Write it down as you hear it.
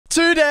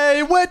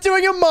Today, we're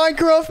doing a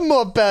Minecraft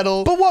mob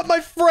battle, but what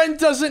my friend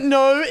doesn't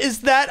know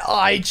is that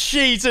I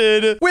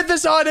cheated. With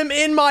this item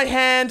in my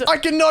hand, I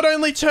can not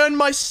only turn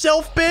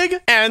myself big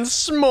and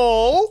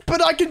small,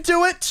 but I can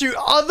do it to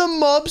other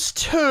mobs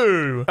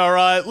too. All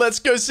right,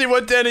 let's go see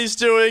what Denny's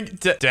doing.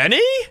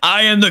 Denny?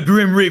 I am the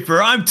Grim Reaper.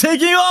 I'm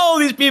taking all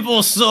these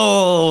people's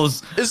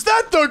souls. Is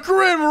that the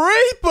Grim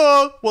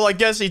Reaper? Well, I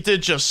guess he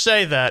did just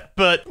say that,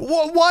 but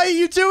why are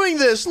you doing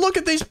this? Look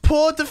at these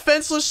poor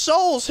defenseless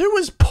souls. Who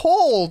is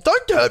Paul?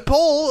 Don't hurt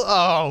Paul.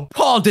 Oh.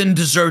 Paul didn't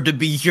deserve to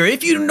be here.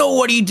 If you know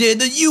what he did,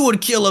 then you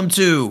would kill him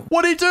too.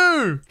 What'd he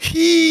do?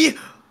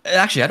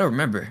 Actually, I don't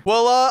remember.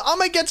 Well, I'm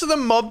gonna get to the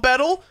mob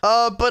battle.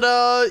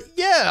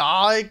 Yeah,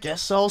 I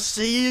guess I'll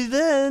see you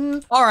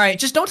then. All right,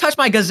 just don't touch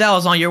my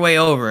gazelles on your way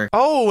over.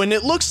 Oh, and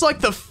it looks like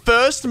the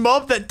first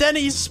mob that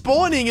Denny's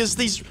spawning is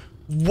these,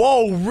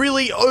 whoa,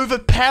 really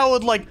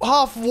overpowered, like,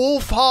 half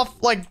wolf, half,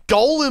 like,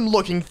 golem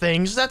looking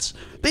things.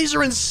 These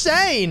are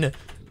insane.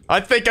 I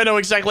think I know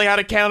exactly how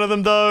to counter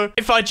them, though.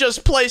 If I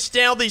just place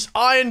down these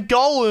iron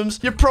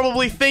golems, you're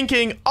probably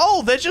thinking,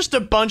 oh, they're just a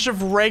bunch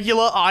of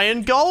regular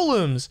iron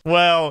golems.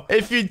 Well,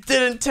 if you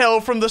didn't tell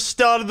from the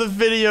start of the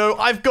video,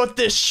 I've got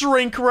this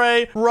shrink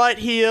ray right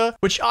here,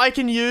 which I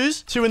can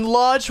use to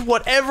enlarge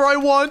whatever I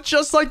want,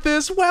 just like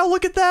this. Wow,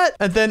 look at that.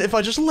 And then if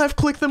I just left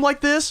click them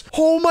like this,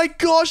 oh my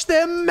gosh,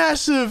 they're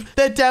massive.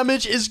 Their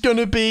damage is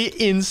gonna be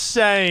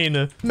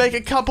insane. Make a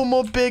couple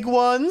more big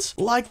ones,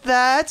 like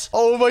that.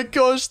 Oh my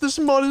gosh, this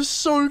mod is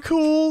so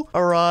cool.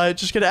 All right,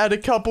 just gonna add a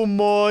couple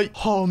more.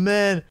 Oh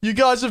man, you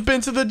guys have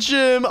been to the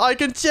gym. I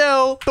can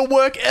tell the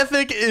work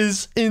ethic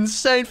is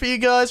insane for you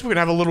guys. We're gonna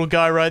have a little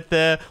guy right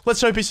there.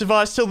 Let's hope he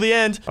survives till the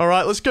end. All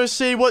right, let's go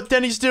see what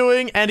Denny's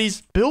doing. And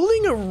he's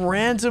building a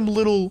random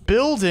little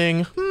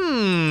building.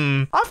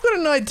 I've got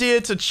an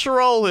idea to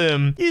troll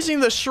him.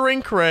 Using the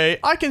shrink ray,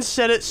 I can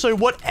set it so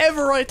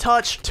whatever I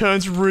touch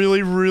turns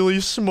really,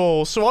 really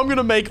small. So I'm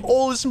gonna make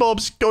all his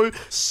mobs go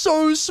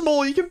so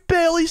small you can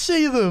barely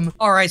see them.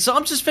 All right, so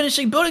I'm just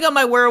finishing building up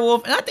my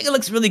werewolf, and I think it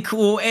looks really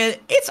cool, and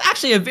it's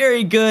actually a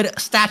very good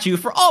statue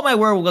for all my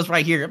werewolves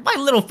right here. My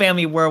little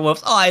family of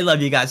werewolves. Oh, I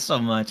love you guys so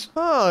much.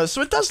 Oh,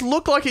 so it does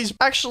look like he's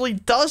actually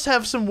does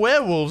have some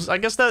werewolves. I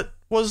guess that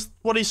was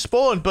what he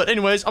spawned. But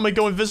anyways, I'm gonna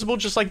go invisible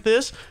just like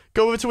this.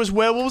 Go over to his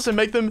werewolves and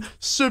make them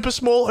super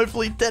small.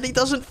 Hopefully Denny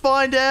doesn't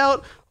find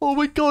out. Oh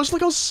my gosh,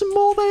 look how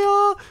small they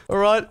are. All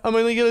right, I'm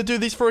only gonna do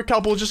these for a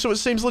couple just so it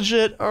seems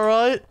legit. All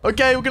right.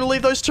 Okay, we're gonna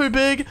leave those too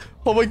big.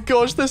 Oh my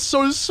gosh, they're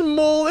so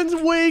small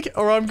and weak.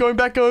 All right, I'm going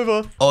back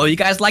over. Oh, you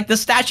guys like the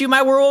statue,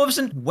 my werewolves?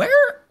 And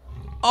where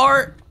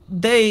are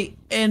they?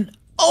 And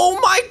oh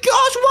my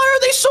gosh, why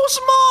are they so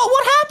small?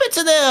 What happened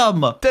to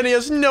them? Denny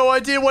has no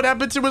idea what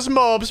happened to his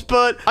mobs,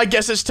 but I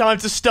guess it's time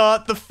to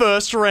start the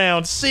first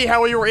round. See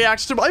how he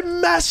reacts to my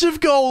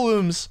massive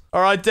golems.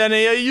 All right,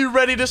 Denny, are you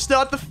ready to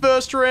start the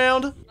first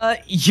round?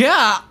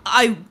 Yeah,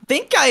 I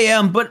think I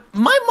am, but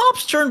my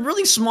mobs turned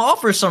really small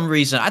for some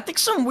reason. I think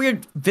some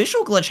weird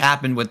visual glitch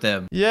happened with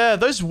them. Yeah,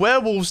 those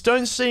werewolves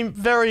don't seem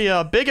very,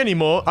 big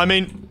anymore. I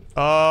mean,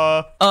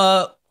 how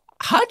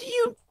do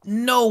you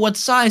know what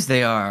size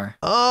they are?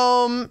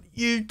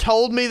 You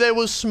told me they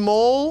were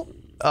small.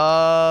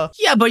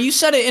 Yeah, but you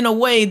said it in a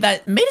way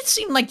that made it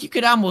seem like you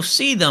could almost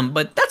see them,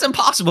 but that's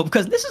impossible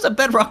because this is a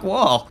bedrock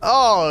wall.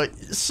 Oh,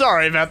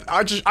 sorry, man.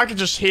 I could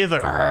just hear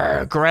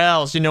the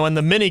growls, you know, and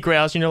the mini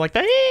growls, you know, like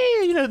the,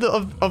 you know,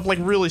 of like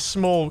really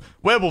small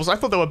werewolves. I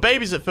thought they were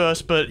babies at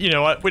first, but you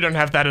know, we don't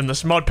have that in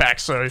this mod pack,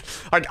 so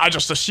I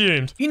just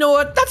assumed. You know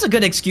what? That's a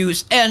good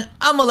excuse, and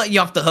I'm gonna let you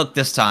off the hook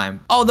this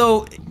time.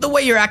 Although the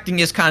way you're acting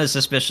is kind of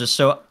suspicious,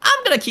 so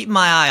I'm gonna keep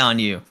my eye on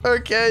you.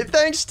 Okay,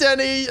 thanks,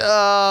 Denny.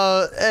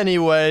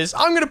 Anyways,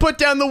 I'm gonna put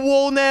down the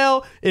wall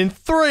now in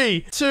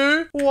 3,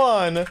 2,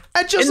 1.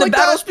 And just like the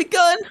battle's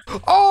begun.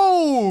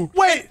 Oh,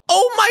 wait.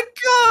 Oh my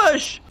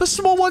gosh. The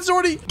small one's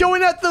already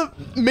going at the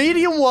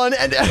medium one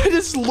and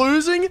it's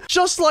losing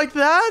just like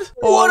that?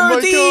 What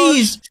are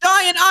these?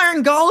 Giant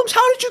iron golems?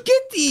 How did you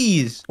get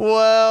these?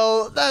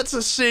 Well, that's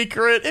a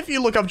secret. If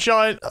you look up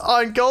giant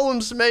iron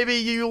golems, maybe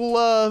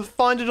you'll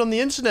find it on the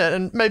internet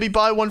and maybe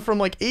buy one from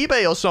like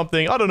eBay or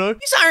something. I don't know.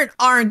 These aren't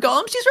iron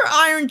golems. These are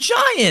iron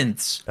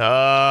giants.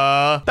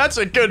 That's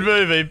a good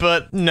movie,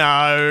 but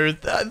no.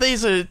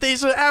 These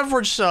are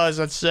average size,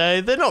 I'd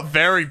say. They're not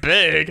very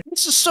big.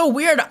 This is so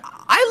weird.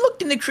 I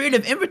looked in the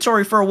creative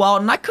inventory for a while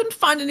and I couldn't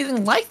find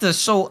anything like this,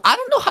 so I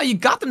don't know how you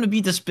got them to be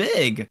this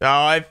big. Oh,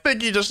 I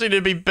think you just need to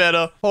be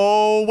better.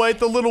 Oh, wait,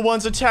 the little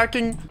one's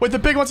attacking. Wait, the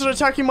big one's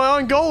attacking my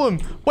iron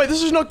golem. Wait,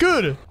 this is not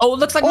good. Oh, it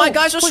looks like my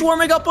guys are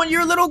swarming up on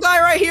your little guy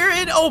right here,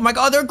 and oh my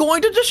god, they're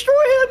going to destroy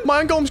him. My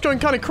iron golem's going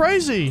kind of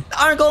crazy. The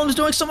iron golem's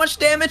doing so much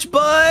damage,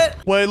 but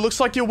wait, it looks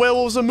like your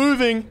werewolves are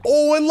moving.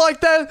 Oh, and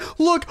like that,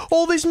 look,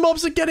 all these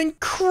mobs are getting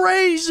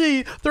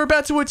crazy. They're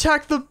about to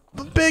attack the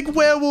big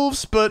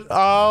werewolves, but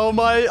oh,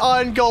 my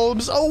iron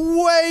golems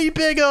are way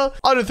bigger.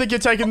 I don't think you're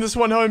taking this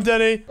one home,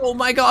 Denny. Oh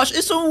my gosh,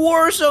 it's a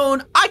war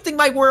zone. I think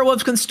my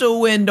werewolves can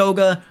still win,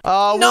 Doga.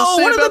 We'll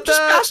see one of them about just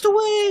that. passed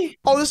away.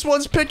 Oh, this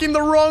one's picking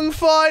the wrong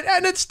fight,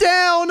 and it's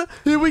down.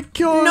 Here we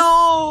go.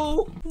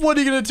 No. What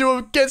are you gonna do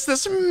against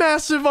this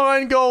massive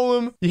iron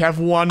golem? You have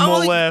one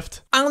more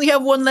left. I only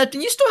have one left,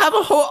 and you still have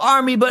a whole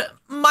army, but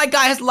my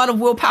guy has a lot of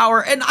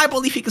willpower, and I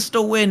believe he can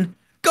still win.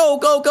 Go,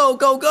 go, go,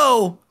 go,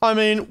 go. I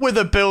mean, with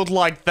a build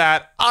like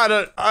that, I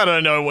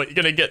don't know what you're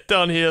gonna get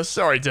done here.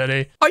 Sorry,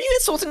 Denny. Are you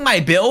insulting my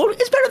build?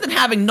 It's better than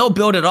having no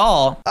build at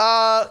all.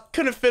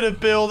 Couldn't fit a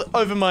build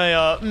over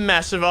my,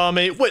 massive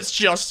army, which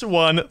just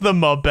won the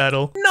mob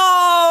battle.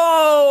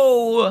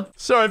 No!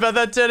 Sorry about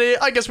that, Denny.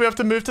 I guess we have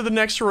to move to the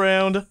next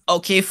round.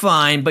 Okay,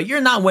 fine, but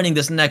you're not winning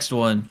this next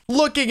one.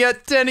 Looking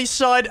at Denny's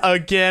side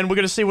again, we're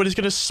gonna see what he's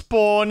gonna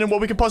spawn and what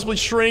we can possibly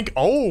shrink.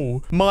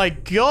 Oh, my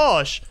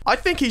gosh. I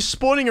think he's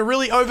spawning a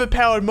really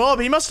overpowered mob.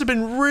 He must have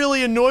been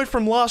really annoyed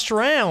from last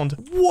round.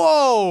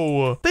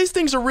 Whoa! These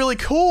things are really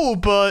cool,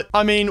 but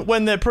I mean,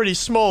 when they're pretty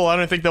small, I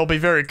don't think they'll be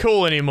very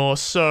cool anymore.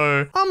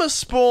 So I'm gonna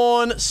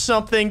spawn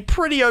something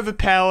pretty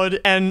overpowered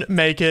and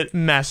make it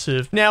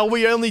massive. Now,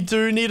 we only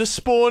do need to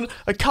spawn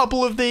a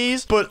couple of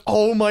these, but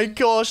oh my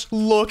gosh,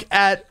 look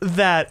at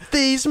that.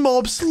 These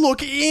mobs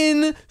look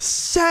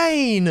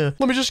insane. Let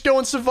me just go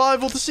on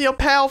survival to see how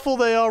powerful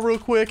they are real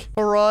quick.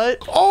 All right.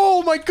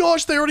 Oh my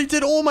gosh, they already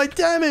did all my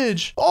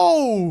damage.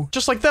 Oh,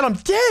 just like that, I'm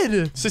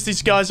dead. Since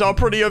these guys are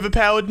pretty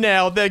overpowered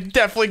now, they're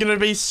definitely going to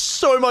be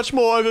so much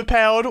more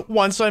overpowered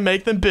once I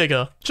make them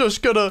bigger.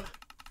 Just gotta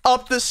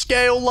up the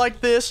scale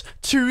like this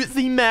to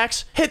the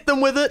max, hit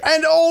them with it,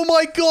 and oh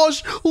my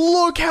gosh,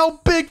 look how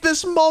big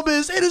this mob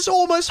is. It is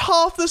almost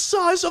half the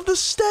size of the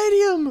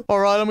stadium. All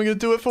right, I'm going to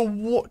do it for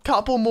a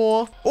couple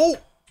more. Oh,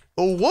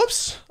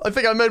 whoops. I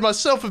think I made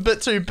myself a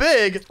bit too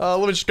big. Let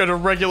me just go to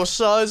regular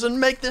size and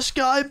make this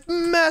guy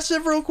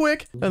massive real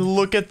quick. And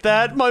look at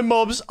that. My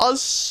mobs are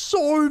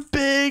so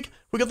big.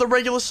 We got the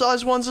regular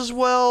size ones as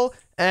well.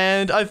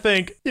 And I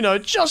think, you know,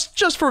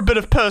 just for a bit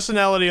of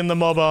personality in the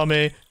mob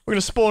army, we're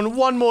going to spawn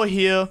one more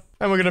here.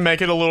 And we're going to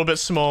make it a little bit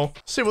small.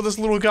 See what this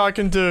little guy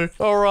can do.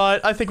 All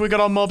right, I think we got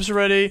our mobs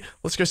ready.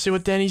 Let's go see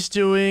what Denny's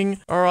doing.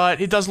 All right,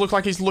 it does look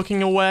like he's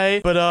looking away.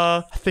 But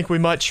I think we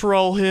might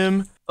troll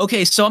him.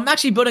 Okay, so I'm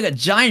actually building a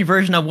giant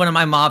version of one of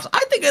my mobs.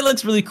 I think it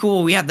looks really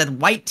cool. We have the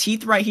white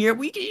teeth right here.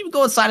 We can even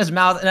go inside his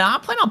mouth, and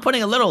I'm planning on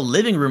putting a little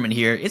living room in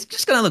here. It's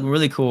just gonna look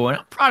really cool, and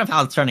I'm proud of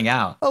how it's turning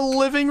out. A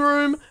living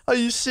room? Are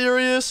you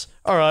serious?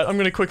 All right, I'm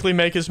gonna quickly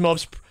make his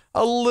mobs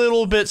a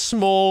little bit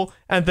small,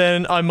 and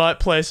then I might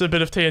place a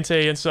bit of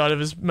TNT inside of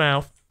his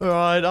mouth. All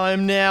right, I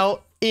am now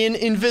in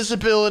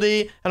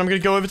invisibility, and I'm gonna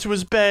go over to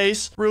his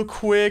base real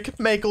quick,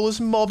 make all his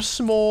mobs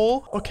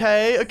small.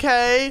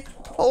 Okay.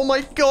 Oh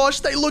my gosh,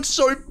 they look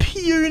so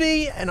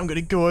puny. And I'm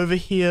gonna go over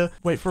here,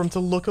 wait for him to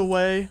look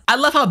away. I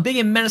love how big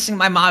and menacing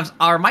my mobs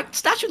are. My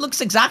statue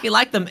looks exactly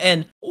like them.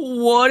 And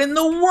what in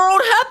the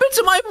world happened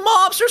to my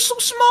mobs? They're so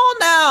small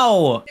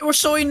now. They were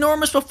so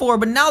enormous before,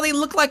 but now they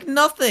look like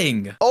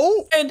nothing.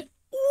 Oh. And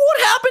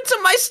what happened to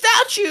my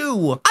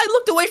statue? I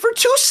looked away for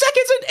 2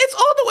 seconds and it's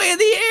all the way in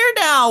the air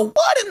now.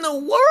 What in the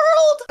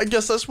world? I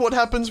guess that's what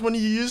happens when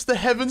you use the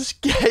Heaven's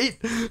Gate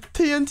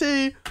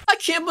TNT. I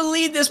can't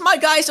believe this. My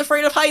guy's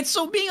afraid of heights,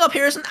 so being up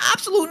here is an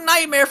absolute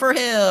nightmare for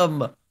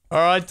him. All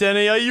right,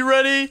 Denny, are you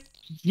ready?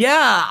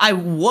 Yeah, I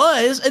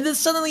was, and then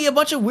suddenly a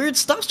bunch of weird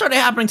stuff started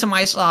happening to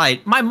my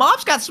side. My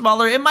mobs got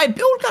smaller and my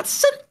build got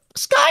sent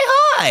sky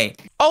high.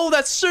 Oh,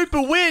 that's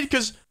super weird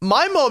because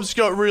my mobs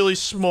got really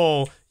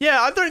small.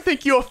 Yeah, I don't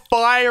think your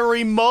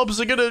fiery mobs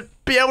are gonna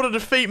be able to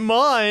defeat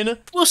mine.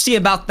 We'll see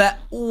about that.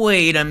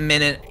 Wait a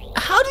minute.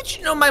 How did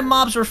you know my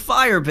mobs were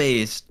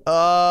fire-based?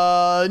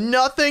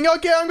 Nothing.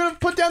 Okay, I'm gonna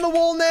put down the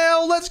wall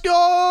now. Let's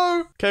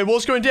go. Okay,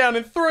 wall's going down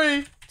in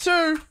 3,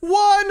 2,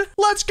 1.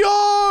 Let's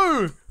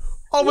go.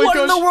 Oh my gosh.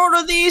 What in the world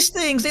are these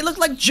things? They look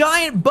like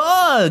giant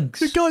bugs.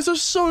 The guys are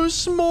so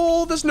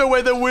small. There's no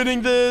way they're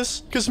winning this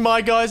because my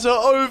guys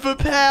are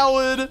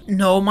overpowered.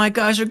 No, my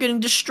guys are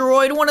getting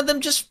destroyed. One of them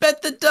just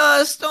spit the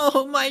dust.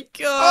 Oh my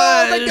gosh.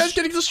 Oh, that guy's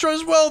getting destroyed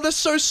as well. They're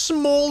so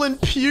small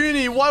and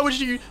puny. Why would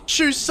you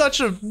choose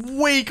such a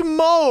weak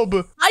mob?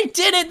 I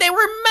didn't. They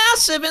were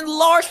massive and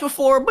large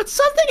before, but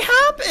something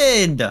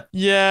happened.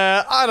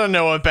 Yeah, I don't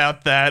know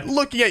about that.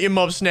 Looking at your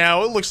mobs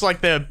now, it looks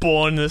like they're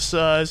born this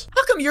size.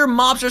 How come your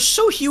mobs are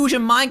so huge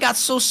and mine got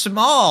so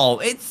small?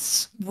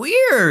 It's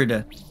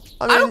weird.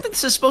 I don't think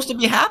this is supposed to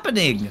be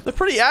happening. They're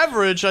pretty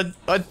average,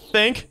 I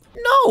think.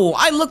 No,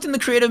 I looked in the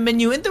creative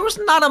menu and there was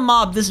not a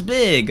mob this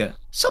big.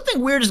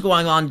 Something weird is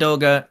going on,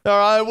 Doga.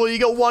 Alright, well, you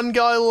got one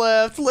guy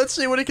left. Let's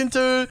see what he can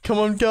do. Come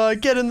on, guy,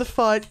 get in the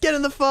fight. Get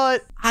in the fight.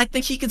 I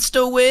think he could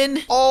still win.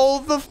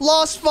 Oh, the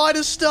last fight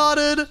has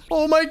started.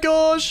 Oh my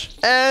gosh.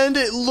 And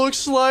it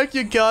looks like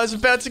you guys are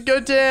about to go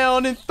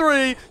down in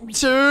 3,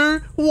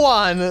 2,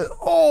 1.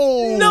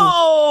 Oh.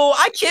 No,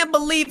 I can't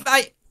believe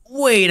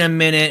Wait a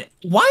minute.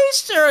 Why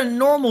is there a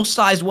normal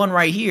size one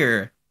right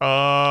here?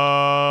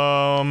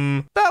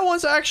 That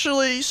one's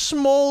actually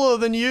smaller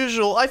than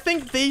usual. I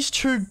think these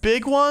two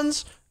big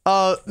ones,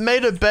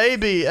 made a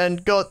baby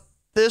and got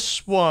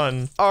this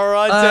one.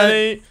 Alright,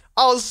 Denny.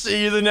 I'll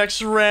see you the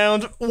next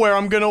round where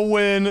I'm gonna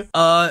win.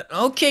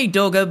 Okay,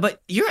 Doga, but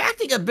you're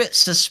acting a bit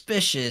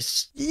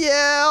suspicious. Yeah,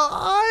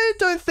 I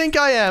don't think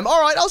I am.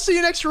 Alright, I'll see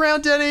you next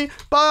round, Denny.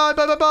 Bye,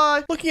 bye, bye,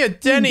 bye. Looking at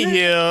Denny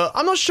here,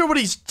 I'm not sure what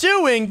he's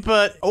doing,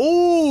 but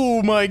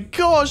oh my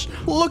gosh,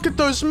 look at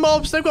those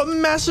mobs. They've got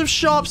massive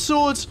sharp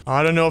swords.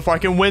 I don't know if I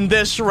can win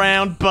this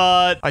round,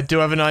 but I do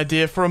have an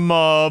idea for a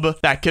mob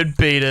that could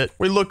beat it.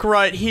 We look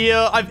right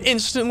here. I've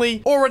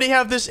instantly already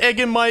have this egg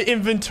in my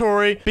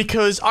inventory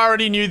because I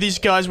already knew these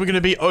guys were going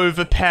to be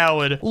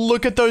overpowered.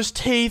 Look at those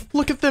teeth.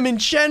 Look at them in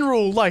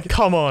general. Like,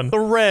 come on. The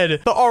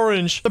red, the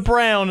orange, the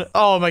brown.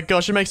 Oh my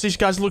gosh, it makes these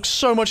guys look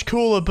so much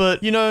cooler.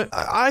 But, you know,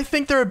 I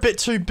think they're a bit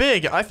too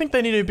big. I think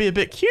they need to be a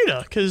bit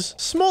cuter because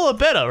smaller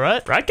better,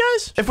 right? Right,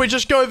 guys? If we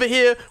just go over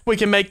here, we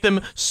can make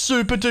them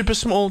super duper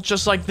small,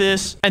 just like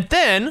this. And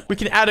then we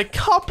can add a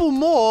couple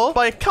more.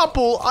 By a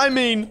couple, I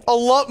mean a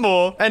lot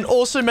more. And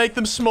also make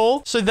them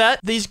small so that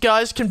these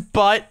guys can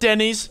bite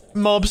Denny's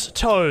mob's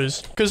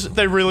toes because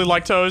they really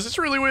like toes. It's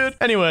really weird.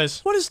 Anyways,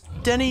 what is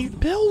Denny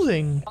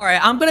building? All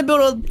right, I'm gonna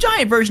build a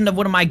giant version of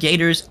one of my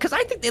gators because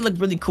I think they look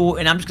really cool,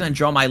 and I'm just gonna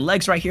draw my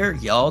legs right here.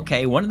 Yeah,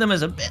 okay, one of them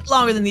is a bit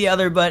longer than the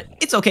other, but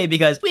it's okay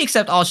because we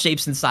accept all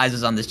shapes and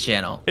sizes on this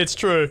channel. It's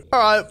true. All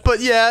right,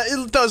 but yeah,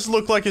 it does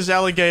look like his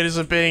alligators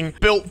are being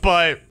built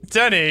by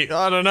Denny.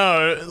 I don't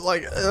know.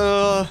 Like,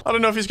 I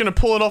don't know if he's gonna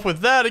pull it off with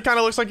that. It kind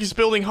of looks like he's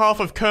building half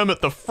of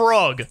Kermit the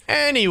Frog.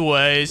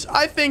 Anyways,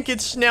 I think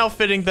it's now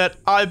fitting that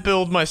I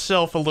build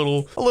myself a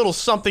little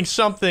something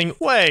something.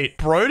 Wait,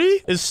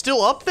 Brody is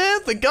still up there?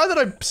 The guy that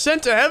I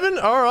sent to heaven?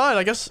 All right,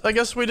 I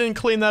guess we didn't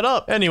clean that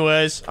up.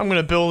 Anyways, I'm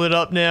gonna build it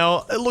up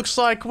now. It looks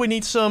like we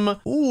need some,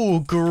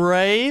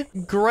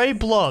 gray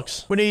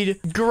blocks. We need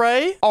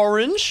gray,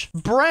 orange,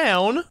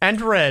 brown,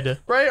 and red.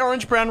 Gray,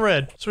 orange, brown,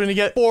 red. So we're gonna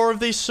get 4 of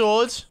these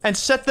swords and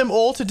set them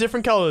all to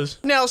different colors.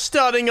 Now,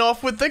 starting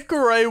off with the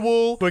gray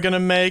wool, we're gonna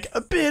make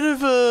a bit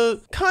of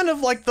a, kind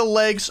of like the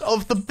legs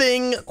of the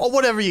thing, or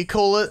whatever you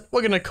call it.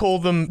 We're gonna call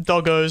them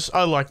doggos.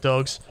 I like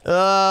dogs.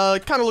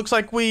 Kind of looks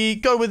like we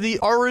go with the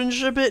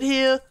orange a bit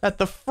here at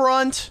the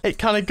front. It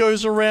kind of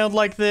goes around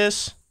like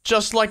this.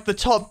 Just like the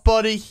top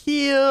body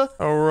here.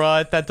 All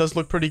right, that does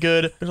look pretty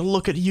good. Gonna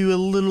look at you a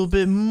little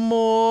bit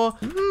more.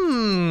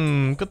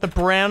 Got the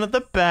brown at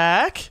the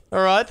back.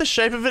 All right, the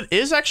shape of it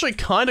is actually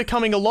kind of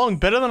coming along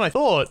better than I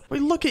thought. We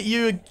look at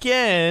you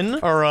again.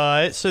 All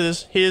right, so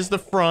here's the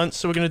front.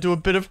 So we're gonna do a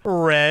bit of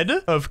red,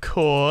 of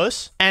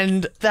course.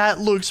 And that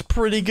looks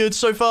pretty good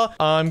so far.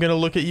 I'm gonna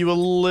look at you a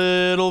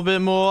little bit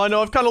more. I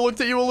know I've kind of looked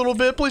at you a little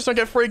bit. Please don't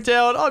get freaked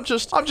out. I'm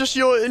just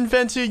your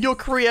inventor, your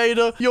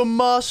creator, your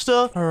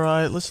master. All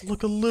right, let's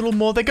look a little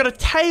more. They got a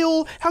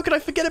tail. How could I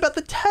forget about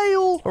the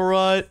tail? All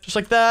right, just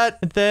like that.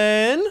 And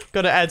then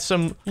gotta add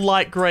some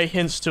light gray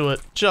hints to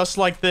it, just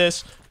like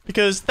this.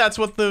 Because that's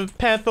what the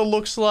panther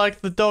looks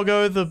like, the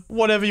doggo, the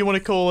whatever you want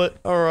to call it.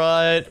 All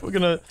right, we're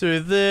gonna do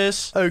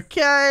this.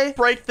 Okay,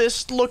 break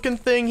this looking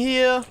thing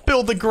here.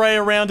 Build the gray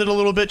around it a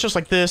little bit, just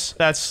like this.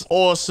 That's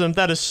awesome.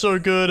 That is so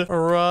good. All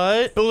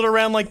right, build it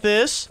around like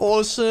this.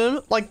 Awesome.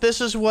 Like this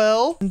as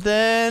well. And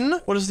then,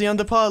 what does the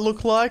underpart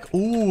look like?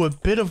 Ooh, a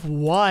bit of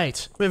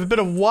white. We have a bit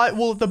of white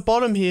wool at the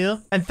bottom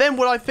here. And then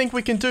what I think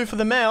we can do for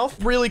the mouth,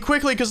 really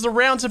quickly, because the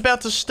round's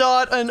about to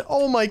start. And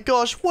oh my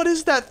gosh, what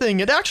is that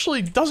thing? It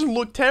actually doesn't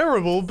look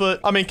terrible, but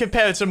I mean,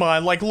 compared to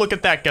mine, like, look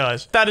at that,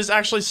 guys. That is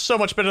actually so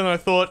much better than I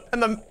thought.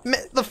 And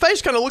the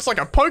face kind of looks like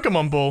a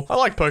Pokemon ball. I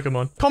like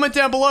Pokemon. Comment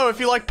down below if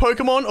you like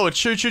Pokemon or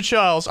Choo Choo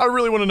Charles. I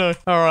really want to know.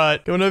 All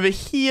right, going over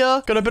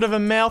here. Got a bit of a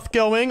mouth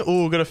going.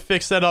 Ooh, gotta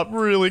fix that up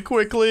really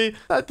quickly.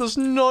 That does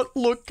not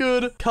look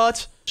good.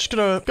 Cut. Just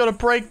gotta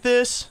break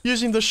this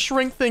using the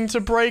shrink thing to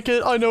break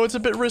it. I know it's a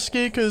bit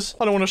risky because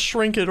I don't want to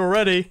shrink it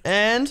already.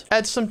 And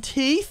add some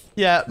teeth.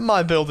 Yeah,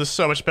 my build is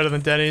so much better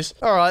than Denny's.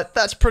 All right,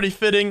 that's pretty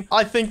fitting.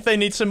 I think they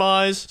need some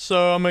eyes,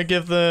 so I'm gonna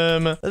give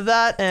them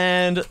that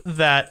and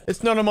that.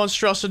 It's not a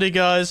monstrosity,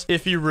 guys,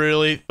 if you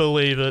really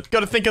believe it.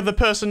 Gotta think of the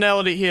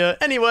personality here.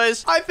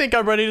 Anyways, I think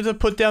I'm ready to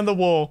put down the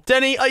wall.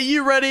 Denny, are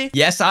you ready?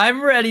 Yes,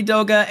 I'm ready,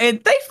 Doga.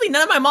 And thankfully,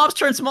 none of my mobs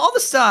turned small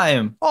this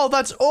time. Oh,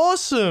 that's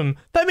awesome.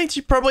 That means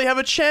you probably have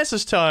a chance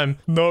this time.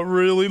 Not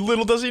really.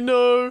 Little does he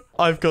know.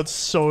 I've got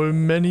so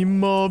many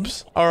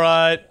mobs. All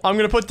right, I'm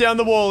gonna put down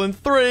the wall in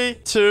 3,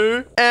 2,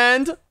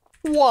 and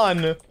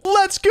 1.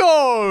 Let's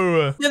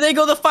go! There they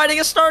go, the fighting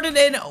has started,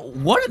 and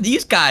what are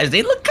these guys?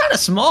 They look kind of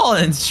small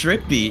and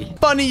strippy.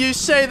 Funny you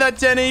say that,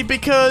 Denny,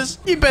 because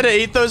you better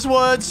eat those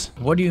words.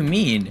 What do you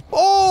mean?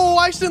 Oh,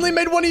 I accidentally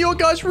made one of your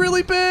guys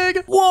really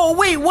big. Whoa,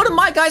 wait, one of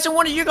my guys and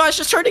one of your guys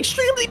just turned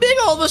extremely big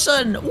all of a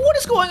sudden. What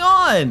is going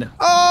on?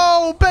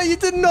 Oh, bet you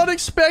did not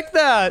expect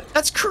that.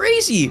 That's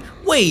crazy.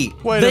 Wait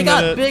they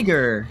got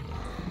bigger.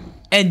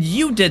 And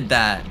you did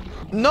that.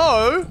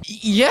 No.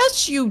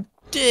 Yes, you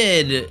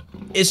did.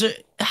 Is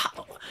it?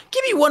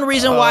 Give me one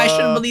reason why I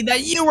shouldn't believe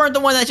that you weren't the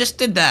one that just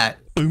did that.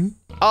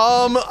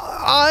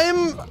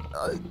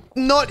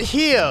 not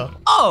here.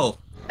 Oh,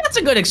 that's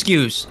a good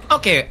excuse.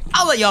 Okay,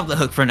 I'll let you off the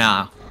hook for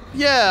now.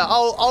 Yeah,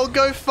 I'll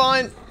go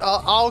find...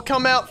 I'll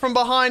come out from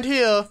behind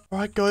here. All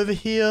right, go over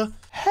here.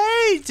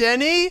 Hey,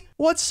 Denny.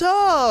 What's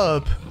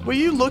up? Were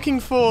you looking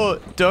for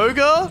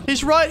Doga?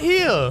 He's right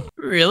here.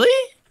 Really?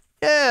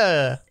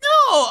 Yeah.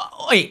 No,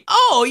 wait.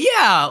 Oh,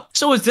 yeah.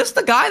 So is this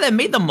the guy that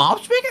made the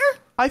mobs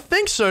bigger? I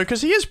think so,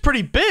 because he is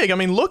pretty big. I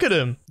mean, look at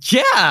him.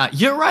 Yeah,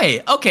 you're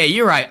right. Okay,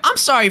 you're right. I'm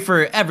sorry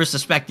for ever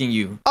suspecting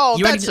you. Oh,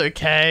 You ready that's to-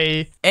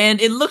 okay.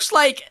 And it looks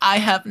like I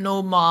have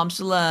no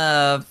mobs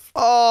left.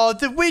 Oh,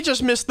 did we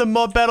just miss the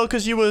mob battle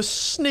because you were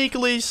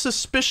sneakily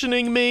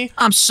suspicioning me?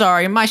 I'm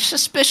sorry, my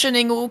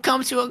suspicioning will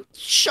come to a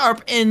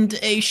sharp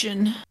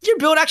endation. Your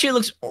build actually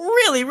looks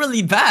really,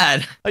 really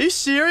bad. Are you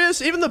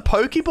serious? Even the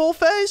Pokeball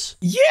face?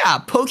 Yeah,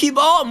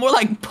 Pokeball, more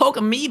like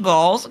poke me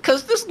balls,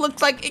 because this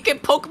looks like it can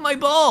poke my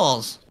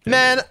balls.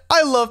 Man,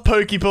 I love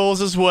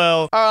Pokeballs as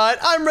well. Alright,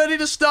 I'm ready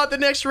to start the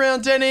next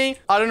round, Denny.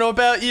 I don't know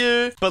about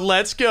you, but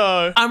let's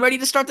go. I'm ready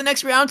to start the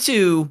next round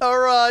too.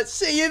 Alright,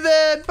 see you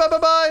then.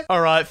 Bye-bye-bye.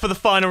 Alright, for the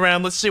final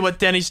round, let's see what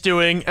Denny's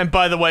doing. And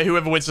by the way,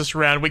 whoever wins this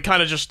round, we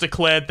kind of just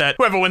declared that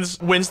whoever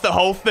wins the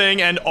whole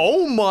thing. And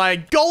oh my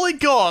golly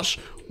gosh.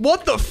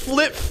 What the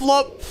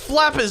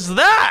flip-flop-flap is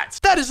that?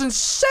 That is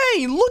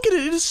insane. Look at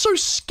it. It is so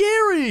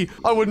scary.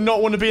 I would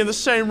not want to be in the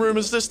same room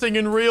as this thing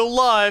in real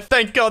life.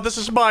 Thank God this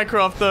is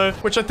Minecraft, though,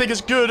 which I think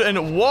is good.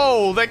 And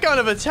whoa, they're kind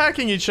of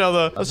attacking each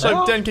other. Let's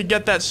hope Den can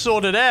get that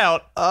sorted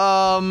out.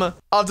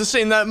 After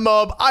seeing that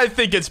mob, I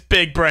think it's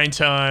big brain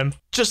time.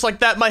 Just like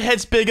that, my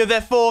head's bigger,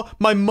 therefore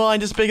my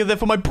mind is bigger,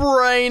 therefore my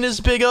brain is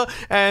bigger.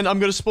 And I'm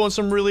going to spawn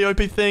some really OP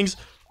things.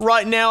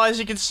 Right now, as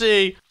you can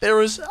see, there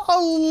is a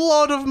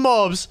lot of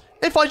mobs.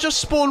 If I just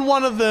spawn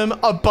one of them,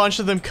 a bunch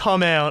of them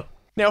come out.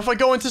 Now, if I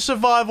go into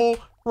survival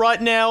right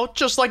now,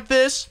 just like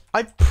this,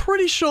 I'm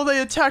pretty sure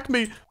they attack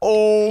me.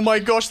 Oh my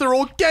gosh, they're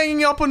all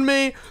ganging up on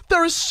me.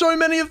 There is so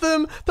many of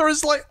them. They're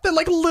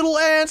like little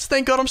ants.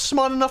 Thank God I'm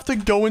smart enough to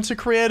go into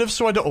creative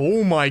so I don't...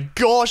 Oh my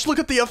gosh, look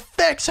at the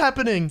effects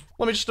happening.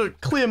 Let me just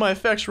clear my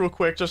effects real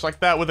quick, just like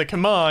that with a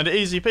command.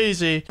 Easy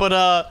peasy.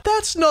 But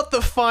that's not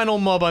the final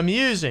mob I'm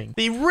using.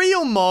 The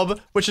real mob,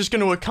 which is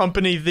going to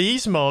accompany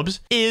these mobs,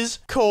 is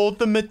called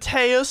the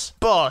Mateus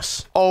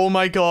boss. Oh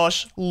my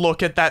gosh,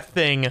 look at that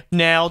thing.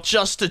 Now,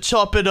 just to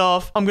top it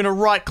off, I'm going to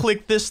right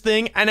click this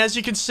thing, and as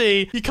you can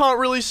see, you can't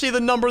really see the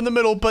number in the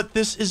middle, but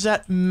this is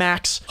at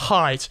max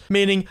height,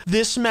 meaning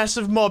this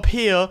massive mob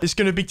here is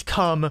going to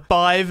become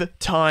 5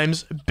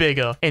 times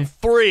bigger. In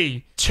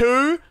 3,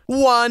 2,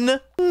 1,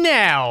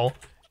 now.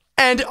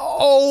 And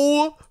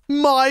oh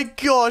my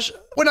gosh,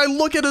 when I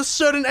look at a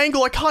certain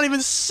angle, I can't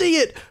even see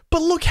it,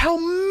 but look how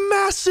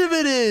massive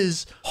it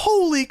is.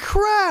 Holy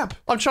crap.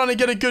 I'm trying to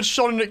get a good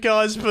shot on it,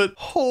 guys, but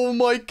oh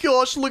my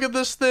gosh, look at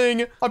this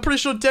thing. I'm pretty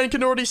sure Den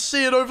can already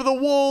see it over the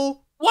wall.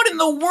 What in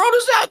the world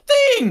is that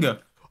thing?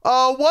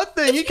 What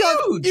thing? It's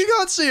huge. You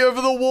can't see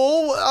over the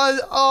wall.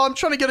 I'm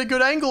trying to get a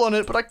good angle on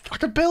it, but I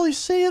can barely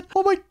see it.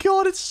 Oh my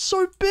god, it's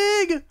so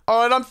big.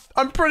 All right,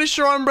 I'm pretty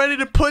sure I'm ready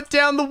to put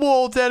down the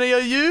wall, Denny. Are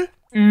you?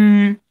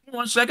 1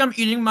 sec, I'm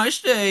eating my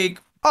steak.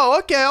 Oh,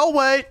 okay, I'll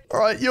wait.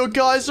 All right, your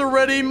guys are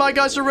ready. My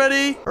guys are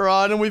ready. All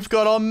right, and we've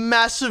got our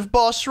massive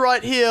boss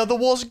right here. The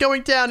walls are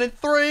going down in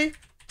 3,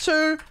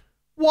 2,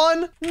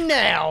 1,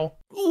 now.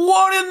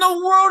 What in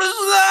the world is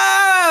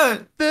that?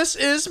 This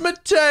is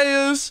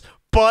Mateus,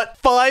 but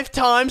 5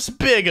 times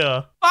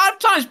bigger. 5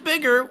 times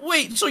bigger?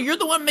 Wait, so you're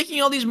the one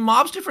making all these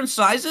mobs different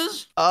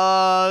sizes?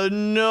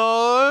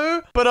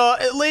 No. But,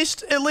 at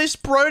least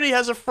Brody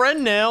has a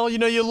friend now. You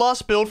know, your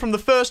last build from the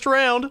first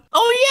round.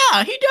 Oh,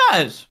 yeah, he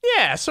does.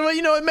 Yeah, so,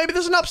 you know, maybe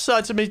there's an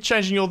upside to me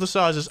changing all the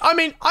sizes. I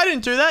mean, I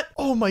didn't do that.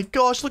 Oh my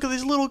gosh, look at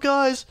these little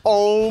guys.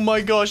 Oh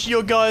my gosh,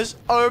 your guys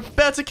are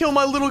about to kill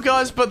my little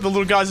guys, but the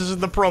little guys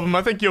isn't the problem.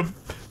 I think your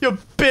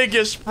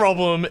biggest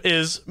problem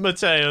is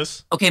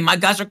Mateus. Okay, my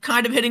guys are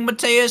kind of hitting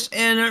Mateus, but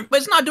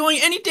it's not doing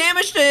any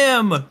damage to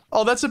him.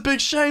 Oh, that's a big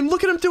shame.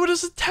 Look at him do it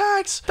as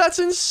attacks. That's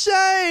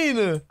insane.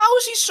 How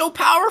is he so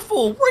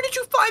powerful? Where did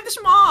you find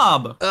this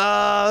mob?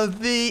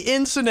 The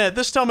internet.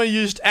 This time I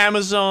used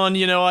Amazon.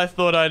 You know, I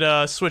thought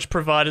I'd switch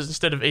providers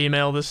instead of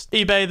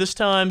eBay this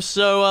time.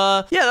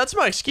 So, yeah, that's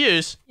my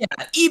excuse. Yeah,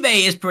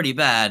 eBay is pretty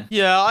bad.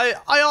 Yeah,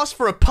 I asked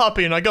for a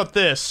puppy and I got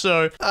this.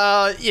 So,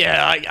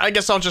 yeah, I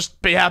guess I'll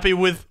just be happy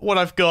with what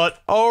I've got.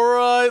 All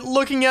right,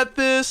 looking at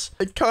this,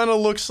 it kind of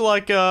looks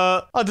like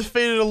I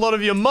defeated a lot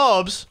of your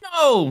mobs.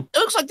 No, it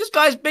looks like this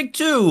guy's big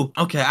too.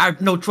 Okay, I have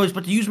no choice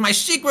but to use my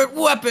secret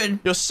weapon.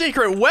 Your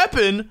secret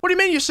weapon? What do you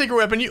mean your secret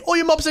weapon? All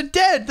your mobs are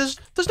dead. There's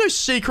no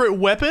secret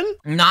weapon.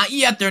 Not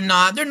yet, they're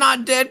not. They're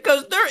not dead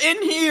because they're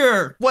in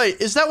here. Wait,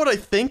 is that what I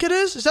think it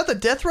is? Is that the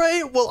death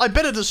ray? Well, I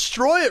better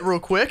destroy it real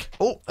quick.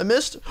 Oh, I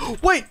missed.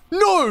 Wait,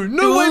 no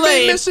way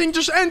me missing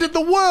just ended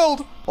the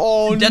world.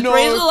 Oh, Death no.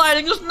 ray is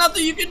lighting. There's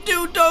nothing you can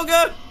do,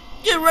 Doga.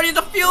 Get ready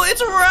to feel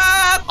its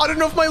wrath. I don't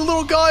know if my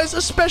little guys,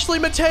 especially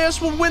Mateus,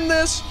 will win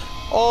this.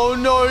 Oh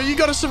no, you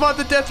gotta survive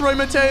the death ray,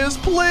 Mateus,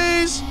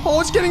 please. Oh,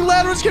 it's getting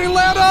louder, it's getting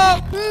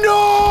louder.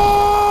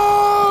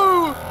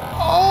 No!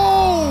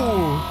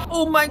 Oh!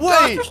 Oh my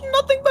gosh, Wait. there's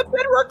nothing but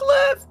bedrock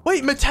left.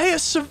 Wait,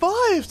 Mateus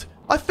survived.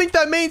 I think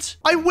that means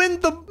I win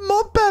the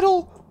mob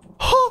battle.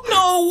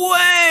 No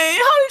way!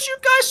 How did you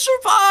guys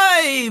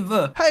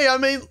survive? Hey, I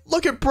mean,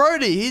 look at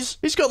Brody.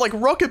 He's got like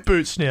rocket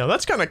boots now.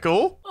 That's kind of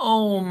cool.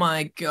 Oh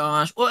my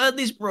gosh. Well, at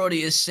least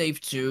Brody is safe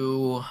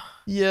too.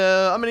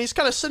 Yeah, I mean, he's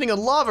kind of sitting in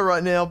lava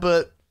right now,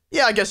 but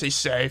yeah, I guess he's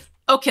safe.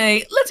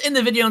 Okay, let's end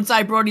the video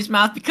inside Brody's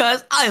mouth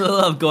because I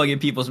love going in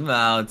people's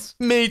mouths.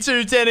 Me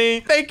too,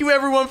 Denny. Thank you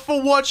everyone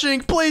for watching.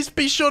 Please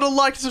be sure to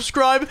like and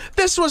subscribe.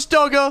 This was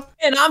Doga.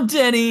 And I'm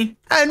Denny.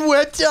 And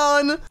we're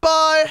done.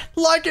 Bye.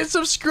 Like and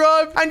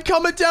subscribe and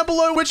comment down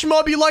below which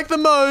mob you like the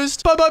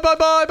most. Bye, bye, bye,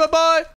 bye, bye, bye.